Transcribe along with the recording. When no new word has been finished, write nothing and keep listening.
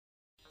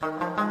Hi,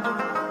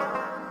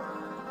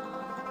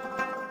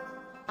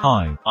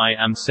 I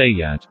am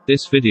Sayad.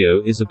 This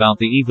video is about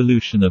the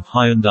evolution of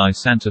Hyundai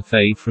Santa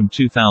Fe from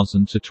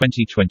 2000 to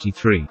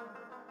 2023.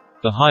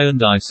 The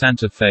Hyundai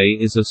Santa Fe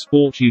is a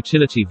sport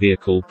utility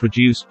vehicle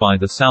produced by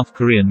the South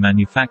Korean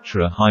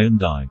manufacturer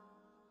Hyundai.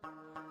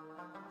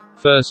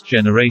 First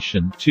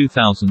generation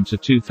 2000 to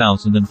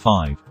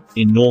 2005.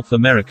 In North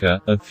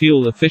America, a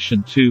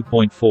fuel-efficient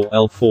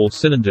 2.4L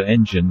four-cylinder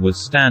engine was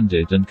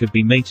standard and could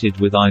be mated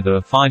with either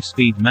a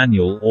 5-speed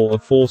manual or a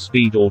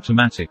 4-speed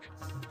automatic.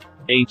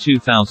 A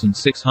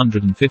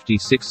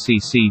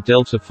 2656cc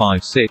Delta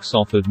 5.6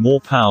 offered more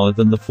power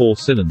than the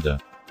four-cylinder.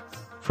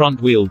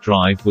 Front-wheel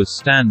drive was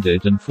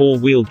standard and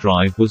four-wheel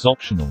drive was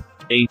optional.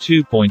 A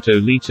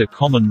 2.0-liter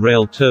common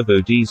rail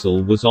turbo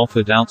diesel was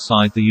offered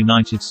outside the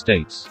United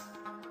States.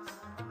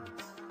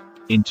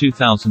 In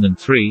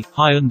 2003,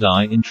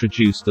 Hyundai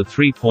introduced the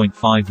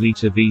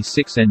 3.5-liter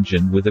V6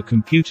 engine with a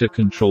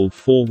computer-controlled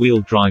four-wheel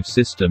drive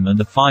system and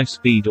a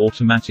 5-speed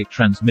automatic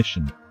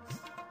transmission.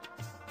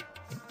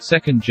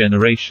 Second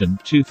generation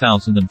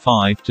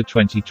 2005 to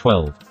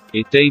 2012.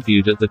 It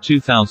debuted at the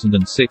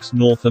 2006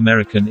 North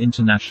American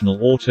International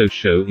Auto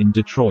Show in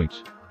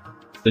Detroit.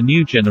 The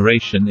new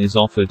generation is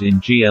offered in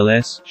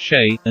GLS,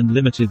 SHE, and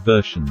limited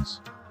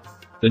versions.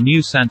 The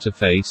new Santa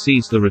Fe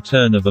sees the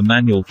return of a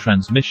manual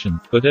transmission,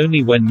 but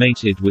only when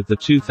mated with the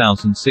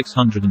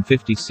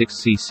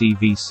 2656cc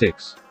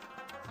V6.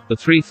 The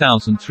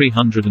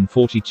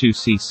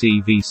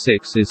 3342cc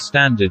V6 is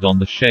standard on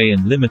the SHE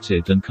and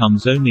limited and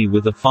comes only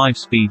with a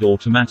 5-speed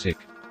automatic.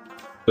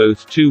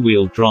 Both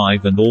two-wheel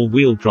drive and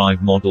all-wheel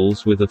drive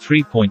models with a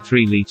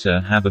 3.3-liter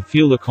have a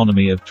fuel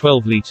economy of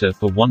 12 Litre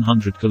per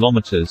 100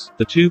 km.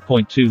 The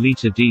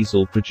 2.2-liter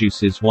diesel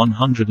produces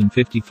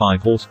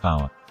 155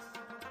 horsepower.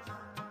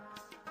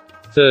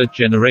 Third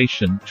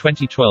generation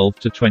 2012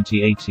 to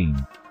 2018.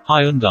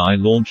 Hyundai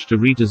launched a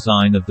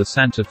redesign of the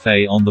Santa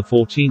Fe on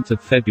 14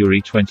 February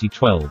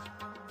 2012.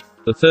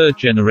 The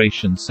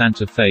third-generation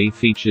Santa Fe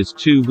features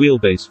two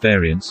wheelbase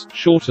variants,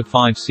 shorter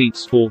 5-seat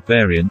sport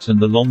variant and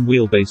the long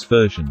wheelbase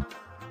version.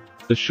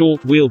 The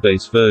short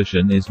wheelbase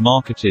version is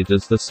marketed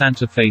as the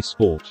Santa Fe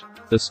Sport.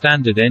 The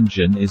standard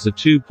engine is a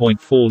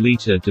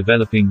 2.4-liter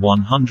developing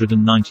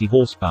 190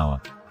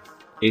 horsepower.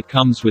 It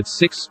comes with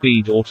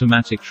 6-speed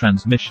automatic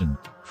transmission.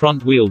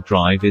 Front-wheel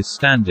drive is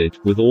standard,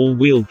 with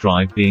all-wheel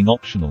drive being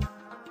optional.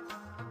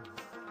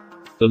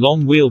 The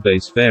long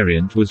wheelbase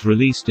variant was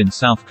released in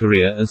South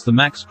Korea as the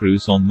Max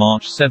Cruise on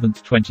March 7,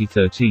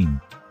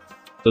 2013.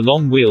 The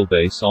long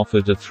wheelbase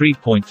offered a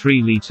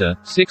 3.3-liter,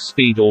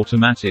 6-speed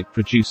automatic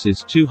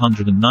produces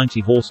 290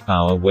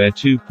 horsepower where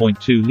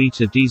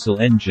 2.2-liter diesel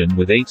engine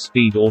with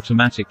 8-speed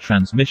automatic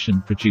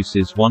transmission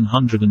produces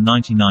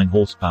 199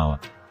 horsepower.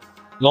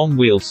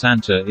 Long-wheel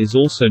Santa is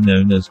also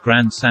known as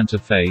Grand Santa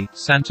Fe,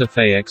 Santa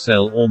Fe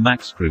XL or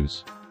Max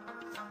Cruise.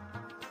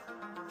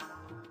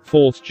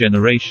 Fourth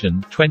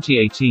generation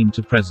 2018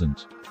 to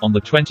present. On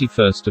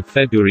 21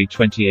 February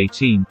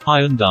 2018,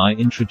 Hyundai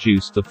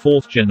introduced the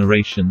fourth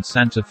generation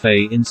Santa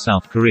Fe in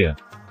South Korea.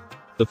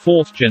 The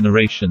fourth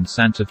generation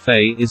Santa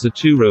Fe is a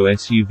two-row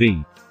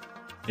SUV.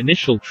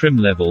 Initial trim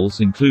levels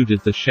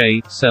included the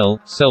SHE,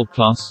 Cell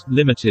Plus,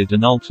 Limited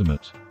and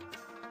Ultimate.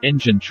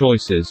 Engine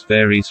choices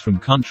varies from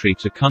country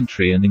to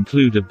country and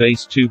include a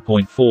base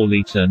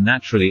 2.4-liter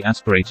naturally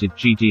aspirated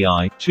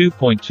GDI,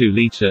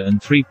 2.2-liter and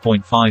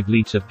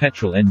 3.5-liter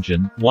petrol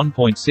engine,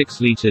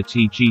 1.6-liter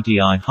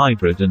TGDI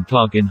hybrid and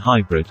plug-in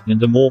hybrid,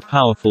 and a more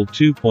powerful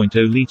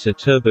 2.0-liter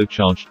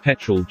turbocharged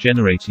petrol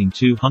generating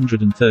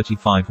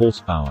 235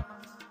 horsepower.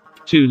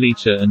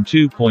 2-liter and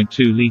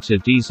 2.2-liter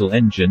diesel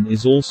engine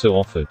is also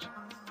offered.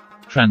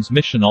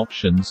 Transmission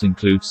options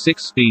include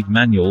 6-speed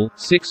manual,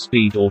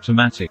 6-speed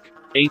automatic,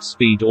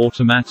 8-speed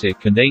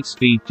automatic and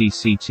 8-speed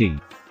DCT.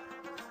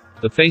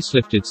 The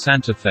facelifted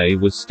Santa Fe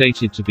was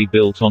stated to be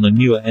built on a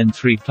newer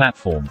N3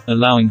 platform,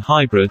 allowing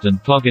hybrid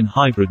and plug-in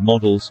hybrid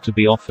models to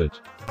be offered.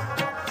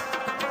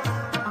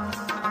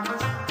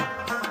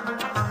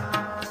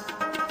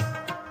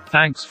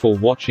 Thanks for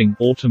watching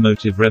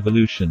Automotive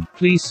Revolution.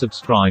 Please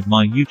subscribe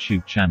my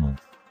YouTube channel.